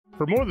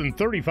For more than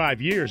 35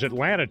 years,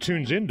 Atlanta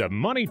tunes into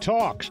Money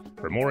Talks.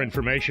 For more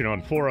information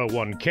on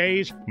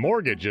 401ks,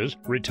 mortgages,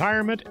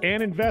 retirement,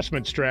 and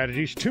investment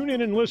strategies, tune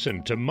in and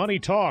listen to Money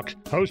Talks,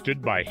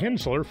 hosted by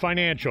Hensler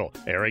Financial,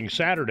 airing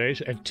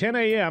Saturdays at 10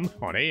 a.m.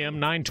 on AM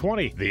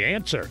 920. The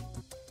Answer.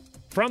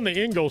 From the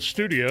Ingalls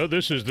studio,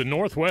 this is the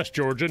Northwest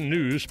Georgia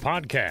News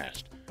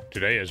Podcast.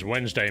 Today is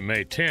Wednesday,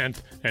 May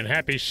 10th, and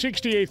happy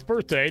 68th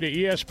birthday to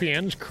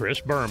ESPN's Chris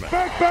Berman.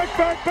 Back,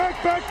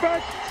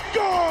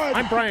 gone!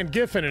 I'm Brian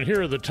Giffen, and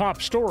here are the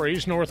top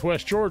stories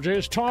Northwest Georgia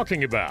is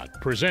talking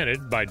about,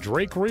 presented by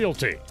Drake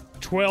Realty.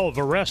 12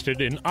 arrested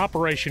in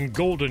Operation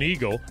Golden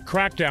Eagle,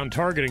 crackdown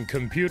targeting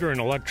computer and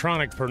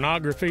electronic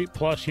pornography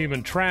plus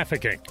human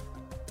trafficking.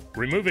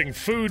 Removing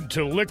food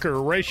to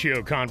liquor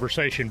ratio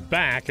conversation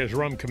back as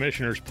rum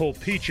commissioners pull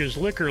Peach's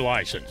liquor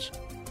license.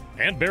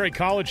 And Berry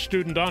College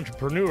student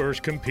entrepreneurs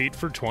compete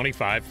for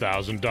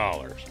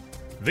 $25,000.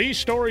 These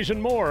stories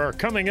and more are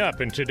coming up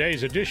in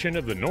today's edition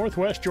of the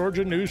Northwest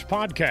Georgia News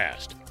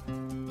Podcast.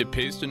 It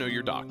pays to know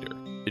your doctor.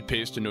 It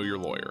pays to know your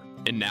lawyer.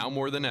 And now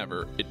more than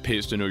ever, it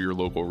pays to know your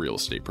local real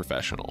estate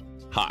professional.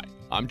 Hi,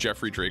 I'm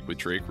Jeffrey Drake with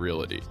Drake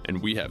Realty,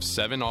 and we have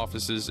 7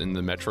 offices in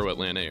the metro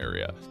Atlanta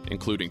area,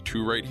 including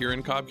 2 right here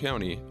in Cobb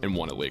County and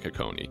 1 at Lake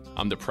Oconee.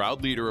 I'm the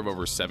proud leader of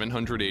over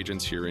 700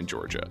 agents here in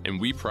Georgia, and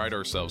we pride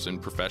ourselves in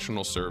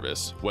professional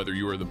service, whether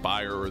you are the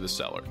buyer or the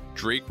seller.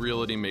 Drake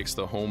Realty makes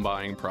the home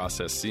buying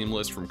process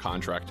seamless from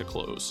contract to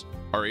close.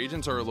 Our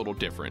agents are a little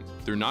different.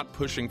 They're not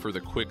pushing for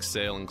the quick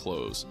sale and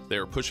close. They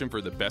are pushing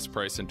for the best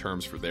price and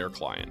terms for their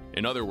client.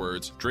 In other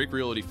words, Drake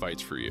Realty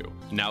fights for you.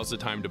 Now's the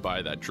time to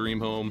buy that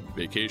dream home,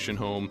 vacation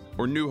home,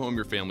 or new home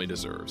your family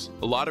deserves.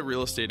 A lot of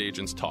real estate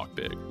agents talk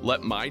big.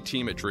 Let my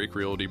team at Drake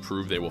Realty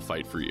prove they will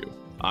fight for you.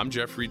 I'm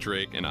Jeffrey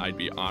Drake, and I'd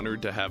be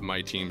honored to have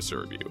my team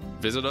serve you.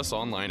 Visit us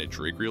online at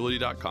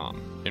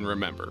drakerealty.com. And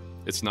remember,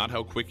 it's not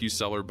how quick you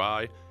sell or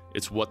buy,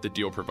 it's what the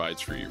deal provides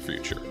for your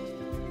future.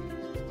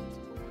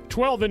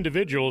 12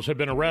 individuals have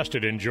been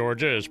arrested in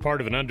Georgia as part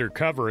of an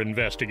undercover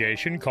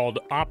investigation called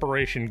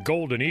Operation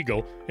Golden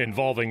Eagle,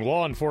 involving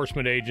law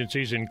enforcement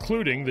agencies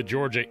including the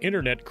Georgia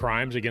Internet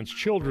Crimes Against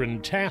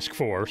Children Task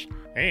Force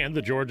and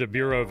the Georgia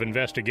Bureau of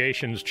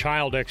Investigation's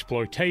Child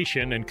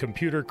Exploitation and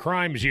Computer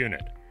Crimes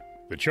Unit.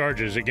 The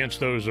charges against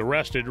those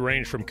arrested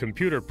range from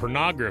computer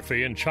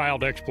pornography and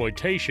child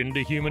exploitation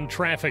to human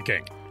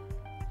trafficking.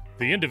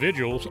 The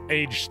individuals,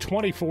 aged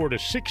 24 to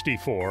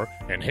 64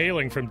 and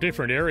hailing from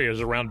different areas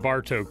around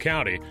Bartow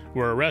County,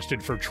 were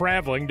arrested for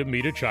traveling to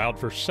meet a child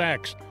for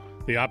sex.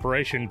 The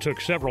operation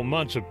took several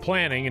months of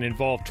planning and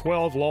involved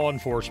 12 law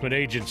enforcement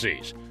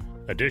agencies.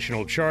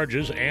 Additional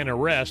charges and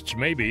arrests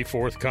may be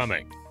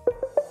forthcoming.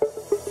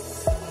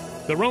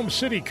 The Rome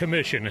City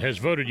Commission has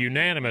voted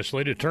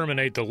unanimously to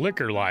terminate the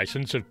liquor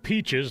license of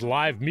Peach's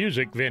live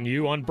music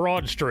venue on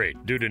Broad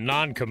Street due to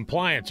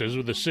non-compliances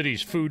with the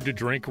city's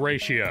food-to-drink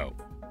ratio.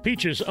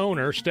 Peach's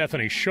owner,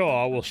 Stephanie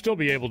Shaw, will still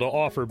be able to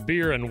offer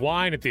beer and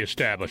wine at the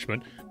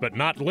establishment, but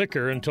not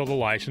liquor until the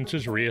license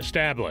is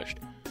reestablished.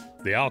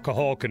 The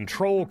Alcohol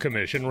Control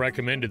Commission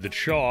recommended that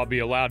Shaw be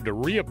allowed to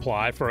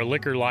reapply for a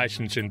liquor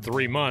license in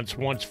 3 months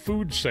once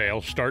food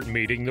sales start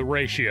meeting the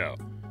ratio.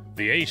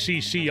 The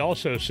ACC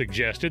also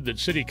suggested that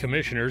city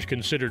commissioners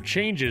consider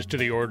changes to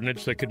the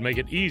ordinance that could make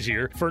it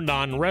easier for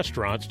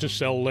non-restaurants to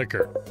sell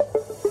liquor.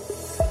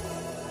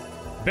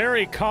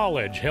 Berry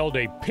College held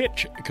a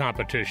pitch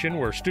competition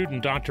where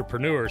student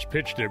entrepreneurs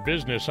pitched their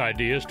business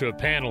ideas to a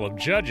panel of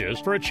judges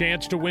for a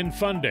chance to win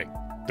funding.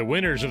 The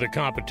winners of the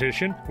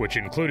competition, which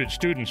included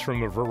students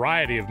from a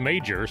variety of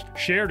majors,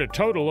 shared a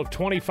total of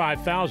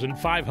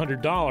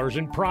 $25,500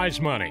 in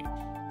prize money.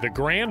 The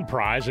grand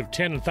prize of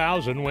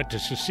 $10,000 went to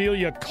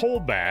Cecilia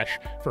Colbash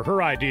for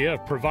her idea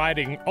of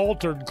providing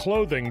altered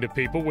clothing to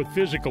people with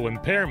physical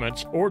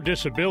impairments or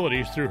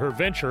disabilities through her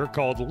venture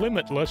called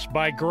Limitless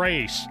by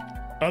Grace.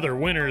 Other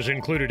winners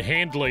included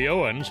Handley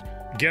Owens,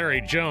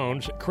 Gary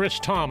Jones, Chris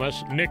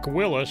Thomas, Nick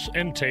Willis,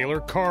 and Taylor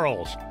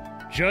Carls.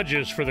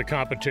 Judges for the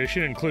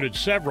competition included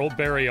several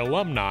Berry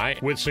alumni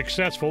with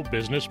successful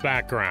business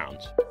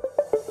backgrounds.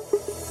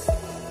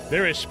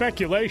 There is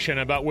speculation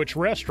about which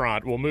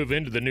restaurant will move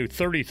into the new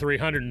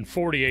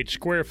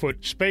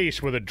 3,348-square-foot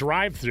space with a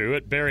drive-thru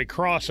at Berry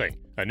Crossing.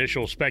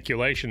 Initial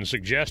speculation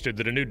suggested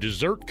that a new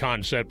dessert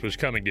concept was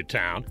coming to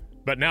town,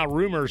 but now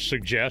rumors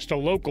suggest a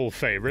local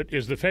favorite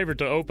is the favorite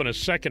to open a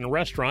second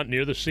restaurant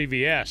near the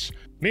CVS.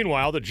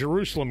 Meanwhile, the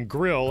Jerusalem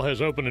Grill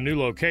has opened a new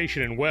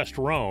location in West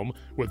Rome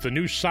with the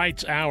new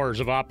site's hours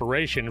of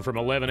operation from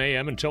 11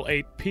 a.m. until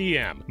 8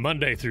 p.m.,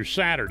 Monday through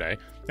Saturday,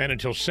 and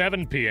until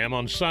 7 p.m.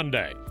 on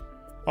Sunday.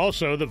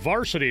 Also, the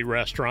Varsity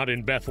Restaurant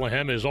in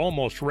Bethlehem is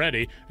almost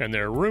ready, and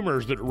there are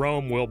rumors that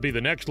Rome will be the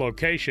next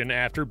location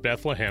after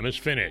Bethlehem is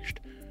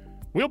finished.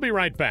 We'll be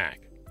right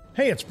back.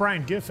 Hey, it's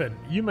Brian Giffen.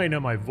 You may know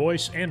my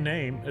voice and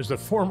name as the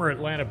former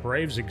Atlanta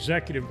Braves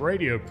executive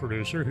radio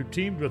producer who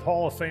teamed with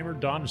Hall of Famer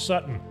Don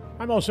Sutton.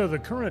 I'm also the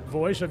current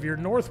voice of your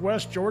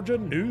Northwest Georgia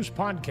News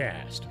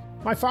Podcast.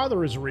 My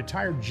father is a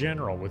retired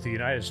general with the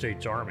United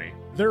States Army.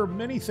 There are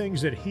many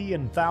things that he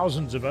and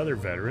thousands of other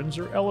veterans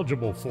are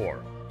eligible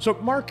for. So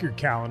mark your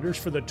calendars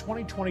for the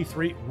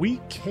 2023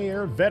 We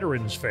Care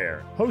Veterans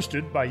Fair,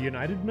 hosted by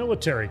United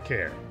Military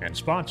Care and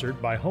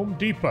sponsored by Home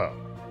Depot.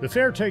 The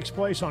fair takes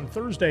place on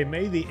Thursday,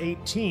 May the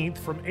 18th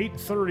from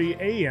 8:30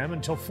 a.m.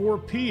 until 4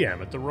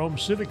 p.m. at the Rome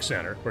Civic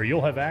Center, where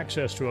you'll have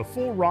access to a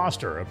full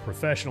roster of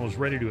professionals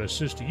ready to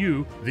assist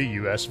you, the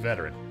U.S.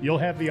 veteran. You'll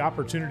have the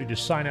opportunity to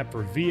sign up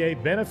for VA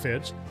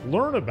benefits,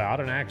 learn about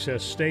and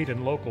access state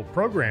and local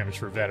programs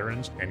for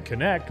veterans, and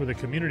connect with a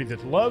community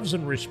that loves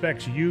and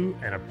respects you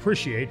and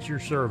appreciates your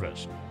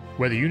service.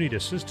 Whether you need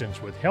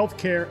assistance with health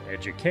care,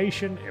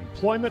 education,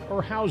 employment,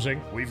 or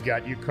housing, we've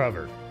got you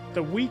covered.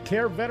 The We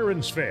Care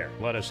Veterans Fair.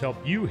 Let us help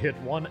you hit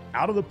one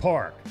out of the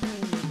park.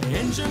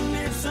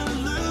 Engineered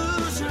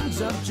Solutions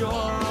of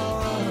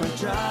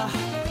Georgia.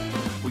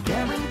 We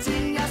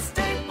guarantee a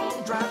stable,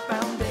 dry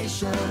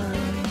foundation.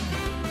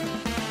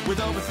 With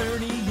over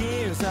 30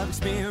 years of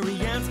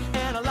experience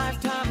and a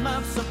lifetime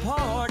of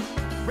support,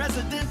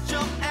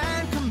 residential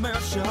and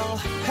commercial.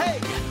 Hey,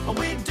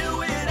 we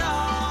do it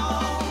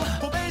all.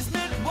 For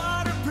basement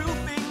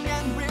waterproofing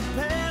and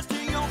repairs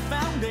to your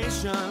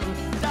foundation.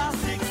 Dial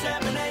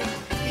 678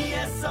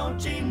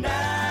 ESOG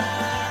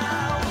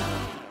now.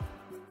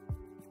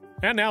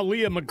 And now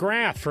Leah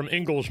McGrath from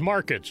Ingalls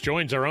Markets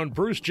joins our own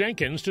Bruce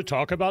Jenkins to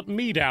talk about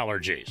meat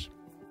allergies.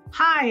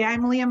 Hi,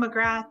 I'm Leah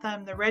McGrath.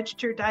 I'm the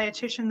registered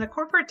dietitian, the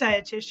corporate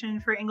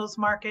dietitian for Ingalls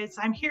Markets.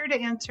 I'm here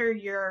to answer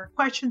your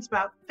questions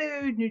about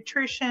food,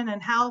 nutrition,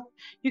 and health.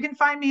 You can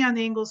find me on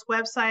the Ingalls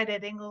website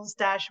at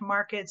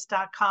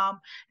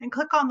ingalls-markets.com and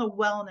click on the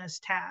Wellness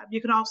tab.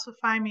 You can also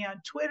find me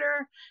on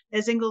Twitter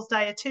as Ingalls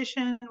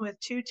Dietitian with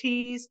 2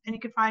 T's, and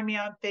you can find me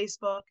on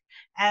Facebook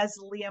as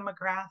Leah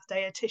McGrath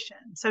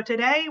Dietitian. So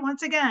today,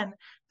 once again,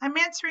 I'm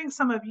answering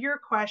some of your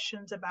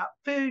questions about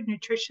food,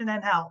 nutrition,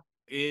 and health.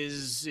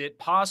 Is it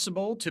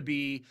possible to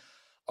be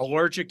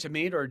allergic to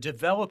meat or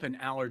develop an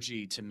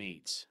allergy to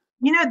meat?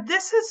 You know,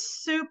 this is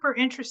super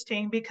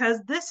interesting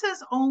because this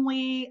is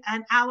only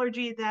an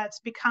allergy that's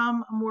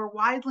become more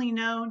widely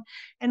known.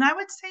 And I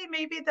would say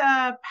maybe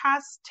the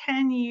past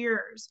 10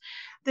 years,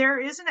 there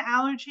is an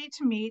allergy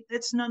to meat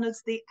that's known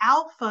as the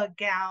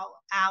alpha-gal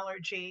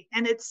allergy.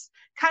 And it's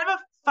kind of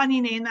a funny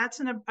name. That's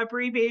an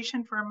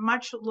abbreviation for a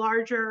much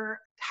larger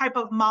type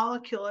of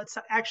molecule. It's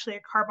actually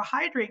a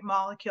carbohydrate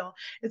molecule.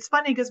 It's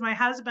funny because my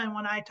husband,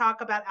 when I talk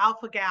about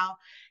alpha-gal,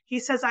 he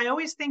says, I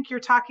always think you're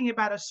talking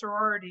about a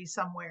sorority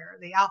somewhere,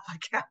 the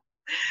alpha-gal.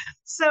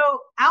 So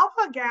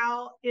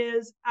alpha-gal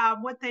is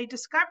what they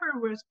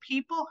discovered was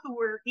people who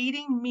were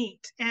eating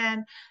meat,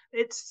 and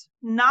it's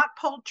not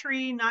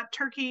poultry, not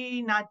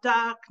turkey, not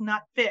duck,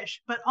 not fish,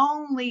 but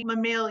only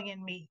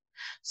mammalian meat.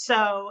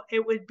 So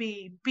it would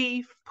be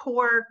beef,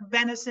 pork,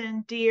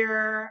 venison,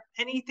 deer,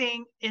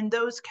 anything in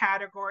those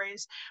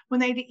categories. When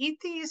they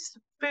eat these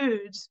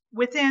foods,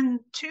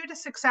 within 2 to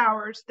 6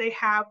 hours, they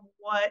have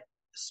what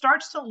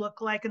starts to look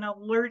like an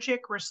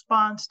allergic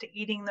response to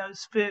eating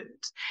those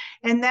foods.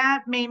 And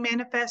that may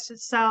manifest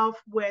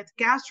itself with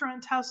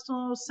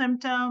gastrointestinal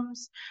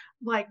symptoms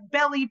like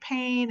belly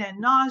pain and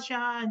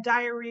nausea and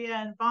diarrhea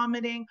and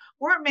vomiting,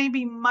 or it may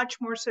be much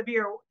more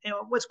severe,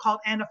 what's called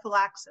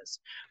anaphylaxis.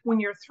 When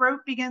your throat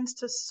begins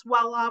to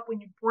swell up, when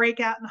you break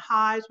out in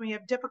hives, when you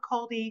have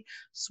difficulty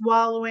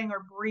swallowing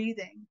or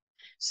breathing.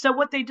 So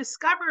what they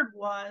discovered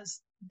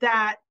was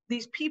that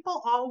these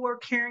people all were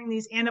carrying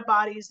these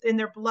antibodies in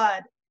their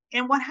blood.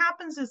 And what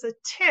happens is a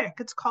tick,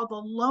 it's called the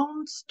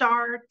Lone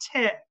Star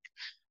tick.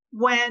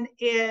 When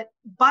it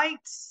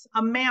bites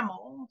a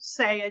mammal,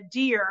 say a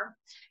deer,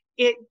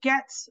 it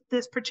gets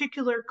this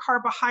particular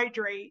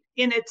carbohydrate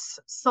in its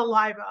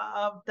saliva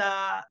of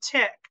the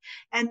tick.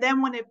 And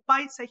then when it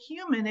bites a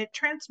human, it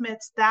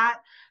transmits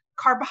that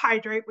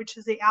carbohydrate, which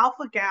is the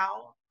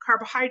alpha-gal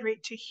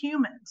carbohydrate, to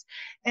humans.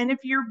 And if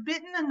you're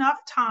bitten enough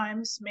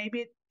times,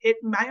 maybe it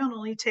might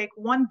only take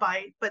one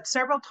bite, but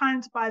several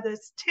times by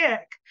this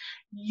tick,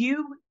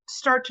 you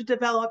start to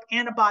develop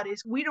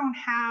antibodies. We don't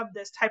have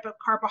this type of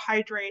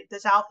carbohydrate,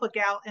 this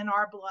alpha-gal in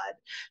our blood.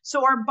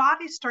 So our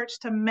body starts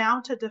to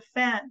mount a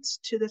defense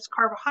to this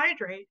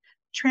carbohydrate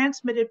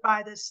transmitted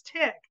by this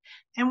tick.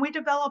 And we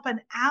develop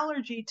an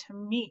allergy to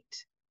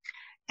meat.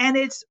 And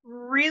it's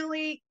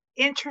really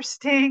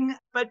interesting,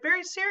 but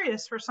very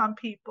serious for some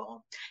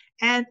people.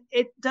 And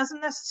it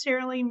doesn't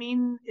necessarily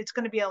mean it's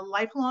going to be a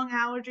lifelong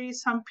allergy.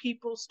 Some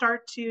people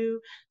start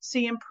to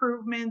see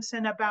improvements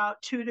in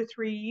about 2 to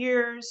 3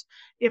 years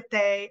if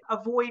they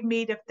avoid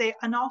meat,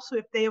 and also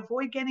if they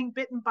avoid getting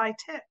bitten by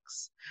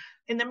ticks.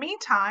 In the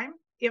meantime,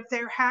 if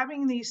they're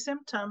having these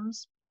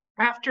symptoms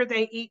after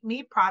they eat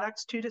meat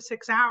products 2 to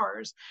 6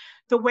 hours,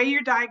 the way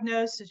you're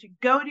diagnosed is you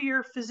go to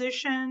your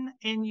physician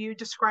and you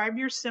describe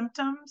your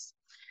symptoms,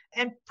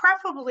 and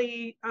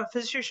preferably a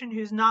physician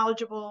who's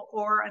knowledgeable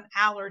or an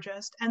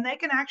allergist. And they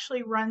can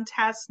actually run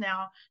tests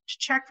now to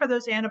check for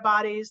those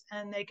antibodies.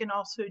 And they can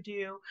also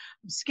do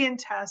skin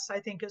tests, I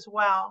think, as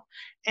well.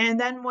 And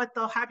then what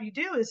they'll have you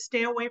do is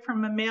stay away from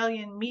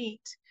mammalian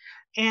meat.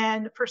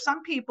 And for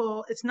some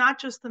people, it's not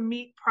just the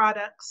meat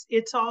products.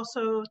 It's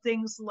also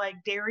things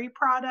like dairy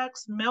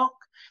products, milk,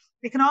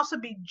 It can also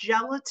be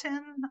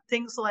gelatin,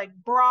 things like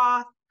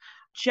broth,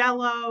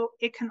 Jello.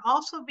 It can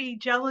also be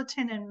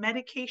gelatin in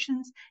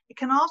medications. It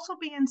can also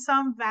be in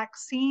some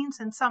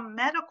vaccines and some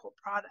medical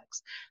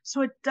products.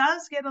 So it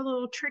does get a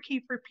little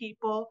tricky for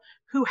people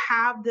who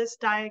have this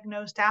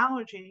diagnosed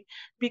allergy,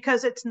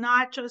 because it's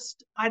not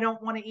just, I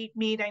don't want to eat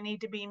meat, I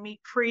need to be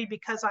meat free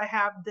because I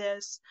have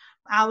this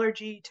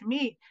allergy to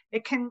meat.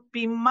 It can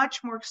be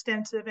much more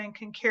extensive and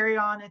can carry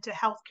on into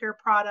healthcare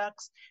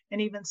products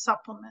and even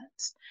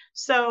supplements.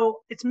 So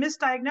it's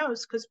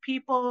misdiagnosed because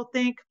people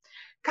think,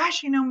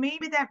 gosh,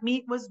 maybe that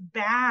meat was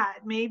bad.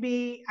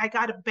 Maybe I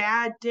got a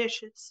bad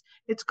dish.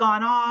 It's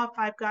gone off.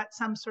 I've got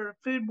some sort of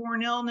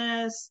foodborne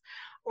illness,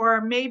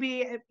 or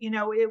maybe, it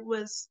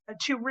was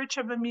too rich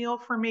of a meal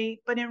for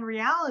me. But in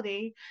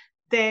reality,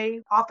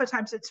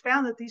 oftentimes it's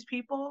found that these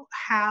people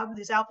have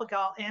these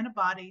alpha-gal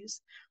antibodies,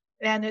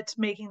 and it's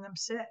making them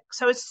sick.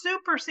 So it's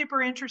super,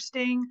 super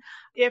interesting.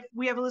 If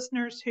we have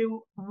listeners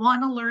who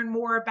want to learn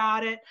more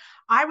about it,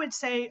 I would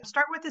say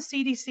start with the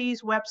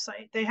CDC's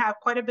website. They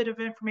have quite a bit of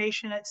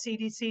information at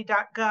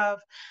cdc.gov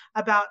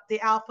about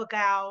the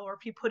alpha-gal, or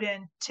if you put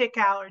in tick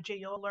allergy,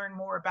 you'll learn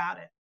more about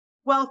it.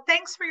 Well,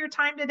 thanks for your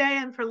time today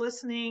and for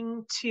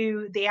listening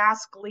to the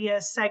Ask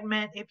Leah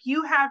segment. If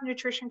you have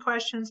nutrition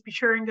questions, be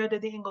sure and go to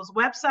the Ingalls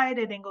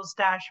website at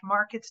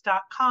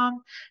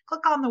ingalls-markets.com.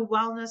 Click on the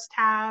Wellness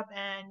tab,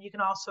 and you can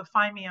also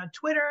find me on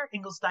Twitter,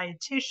 Ingalls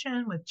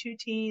Dietitian with 2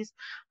 T's,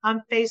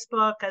 on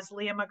Facebook as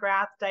Leah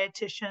McGrath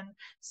Dietitian.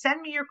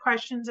 Send me your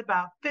questions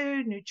about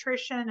food,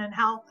 nutrition, and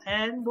health,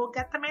 and we'll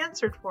get them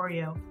answered for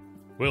you.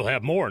 We'll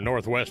have more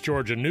Northwest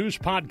Georgia News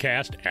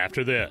podcast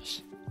after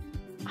this.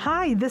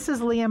 Hi, this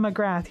is Leah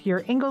McGrath,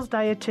 your Ingalls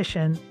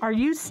Dietitian. Are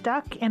you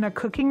stuck in a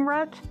cooking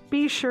rut?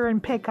 Be sure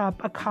and pick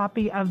up a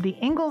copy of the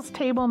Ingalls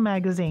Table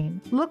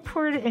magazine. Look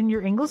for it in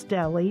your Ingalls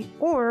Deli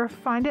or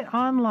find it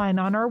online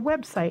on our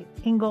website,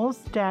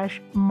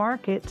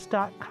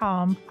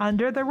 ingalls-markets.com,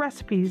 under the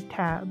Recipes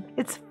tab.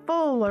 It's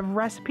full of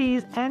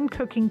recipes and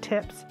cooking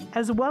tips,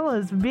 as well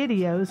as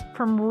videos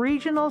from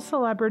regional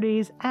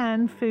celebrities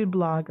and food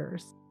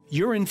bloggers.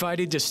 You're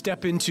invited to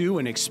step into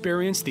and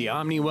experience the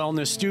Omni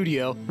Wellness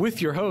Studio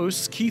with your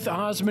hosts, Keith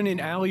Osman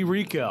and Ali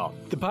Rico.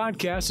 The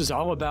podcast is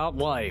all about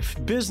life,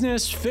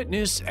 business,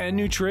 fitness, and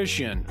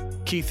nutrition.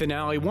 Keith and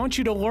Ali want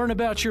you to learn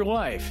about your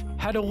life,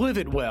 how to live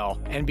it well,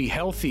 and be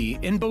healthy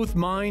in both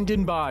mind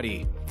and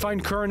body.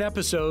 Find current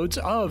episodes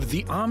of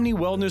the Omni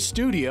Wellness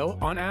Studio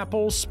on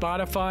Apple,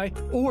 Spotify,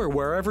 or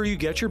wherever you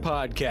get your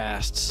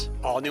podcasts.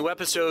 All new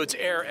episodes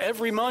air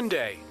every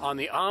Monday on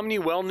the Omni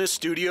Wellness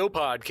Studio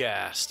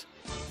podcast.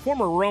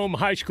 Former Rome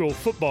High School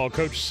football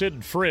coach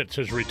Sid Fritz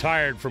has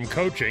retired from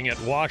coaching at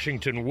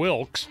Washington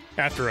Wilkes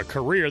after a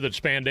career that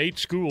spanned 8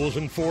 schools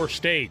in 4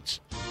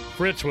 states.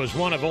 Fritz was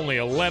one of only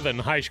 11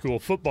 high school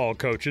football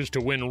coaches to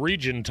win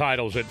region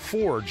titles at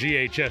 4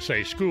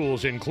 GHSA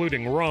schools,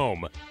 including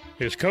Rome.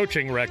 His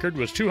coaching record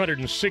was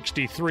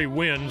 263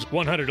 wins,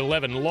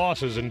 111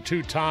 losses, and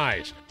 2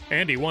 ties.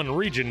 And he won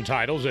region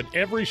titles at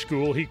every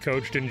school he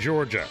coached in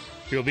Georgia.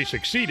 He'll be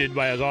succeeded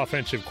by his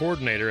offensive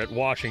coordinator at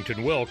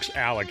Washington Wilkes,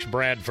 Alex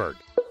Bradford.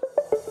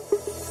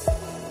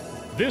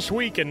 This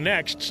week and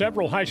next,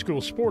 several high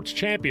school sports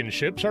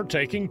championships are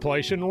taking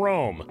place in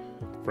Rome.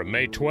 From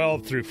May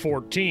 12 through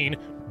 14,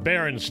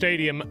 Barron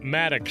Stadium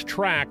Maddox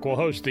Track will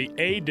host the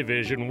A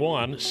Division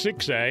I,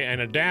 6A,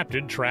 and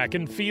Adapted Track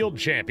and Field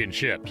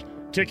Championships.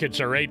 Tickets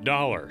are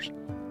 $8.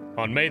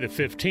 On May the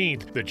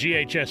 15th, the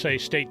GHSA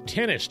State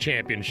Tennis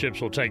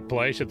Championships will take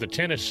place at the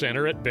Tennis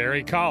Center at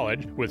Berry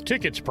College, with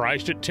tickets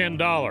priced at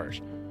 $10.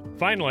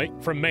 Finally,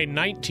 from May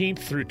 19th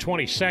through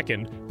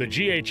 22nd, the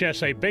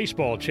GHSA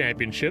Baseball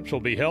Championships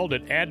will be held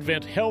at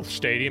Advent Health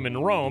Stadium in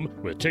Rome,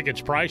 with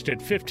tickets priced at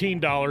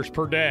 $15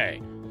 per day.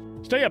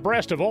 Stay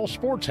abreast of all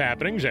sports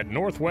happenings at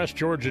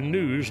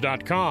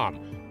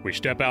northwestgeorgianews.com. We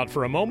step out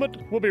for a moment.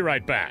 We'll be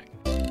right back.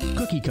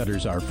 Cookie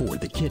cutters are for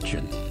the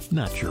kitchen,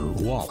 not your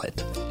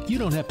wallet. You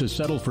don't have to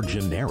settle for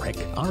generic.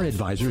 Our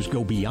advisors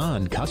go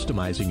beyond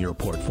customizing your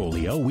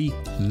portfolio. We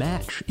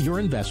match your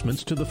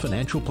investments to the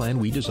financial plan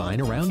we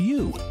design around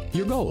you,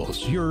 your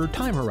goals, your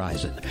time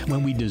horizon,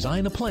 when we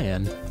design a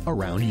plan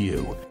around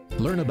you.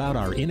 Learn about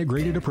our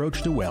integrated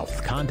approach to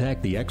wealth.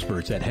 Contact the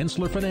experts at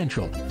Hensler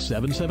Financial,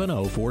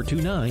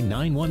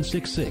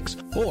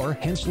 770-429-9166, or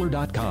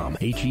hensler.com,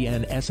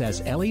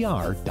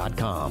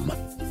 HENSSLER.com.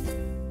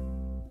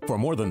 For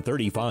more than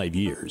 35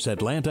 years,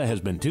 Atlanta has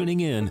been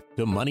tuning in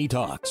to Money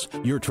Talks,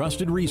 your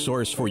trusted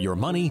resource for your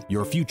money,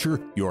 your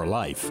future, your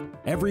life.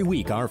 Every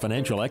week, our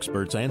financial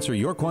experts answer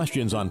your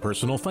questions on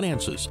personal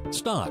finances,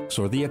 stocks,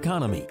 or the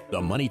economy.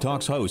 The Money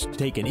Talks hosts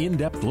take an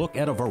in-depth look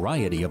at a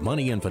variety of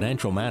money and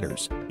financial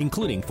matters,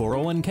 including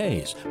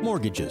 401ks,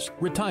 mortgages,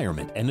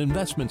 retirement, and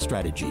investment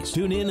strategies.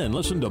 Tune in and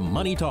listen to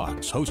Money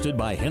Talks, hosted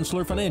by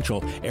Hensler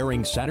Financial,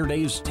 airing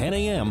Saturdays 10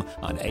 a.m.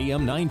 on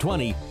AM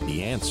 920,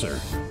 The Answer.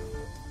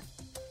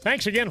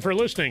 Thanks again for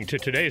listening to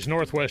today's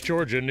Northwest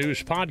Georgia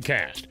News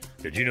Podcast.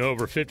 Did you know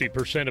over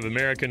 50% of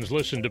Americans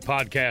listen to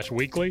podcasts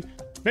weekly?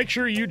 Make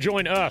sure you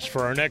join us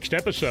for our next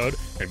episode,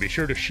 and be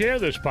sure to share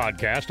this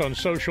podcast on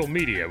social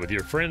media with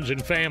your friends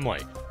and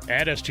family.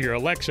 Add us to your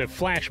Alexa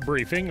Flash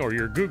Briefing or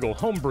your Google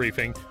Home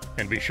Briefing,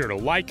 and be sure to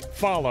like,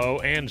 follow,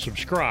 and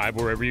subscribe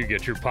wherever you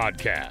get your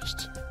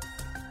podcasts.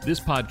 This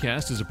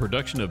podcast is a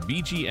production of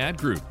BG Ad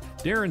Group.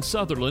 Darren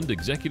Sutherland,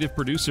 Executive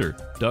Producer.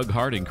 Doug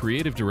Harding,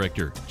 Creative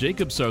Director.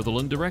 Jacob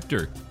Sutherland,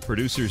 Director.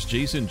 Producers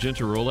Jason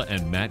Gentarola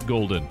and Matt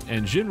Golden.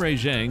 And Jinrei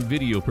Zhang,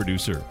 Video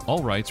Producer.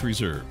 All rights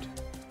reserved.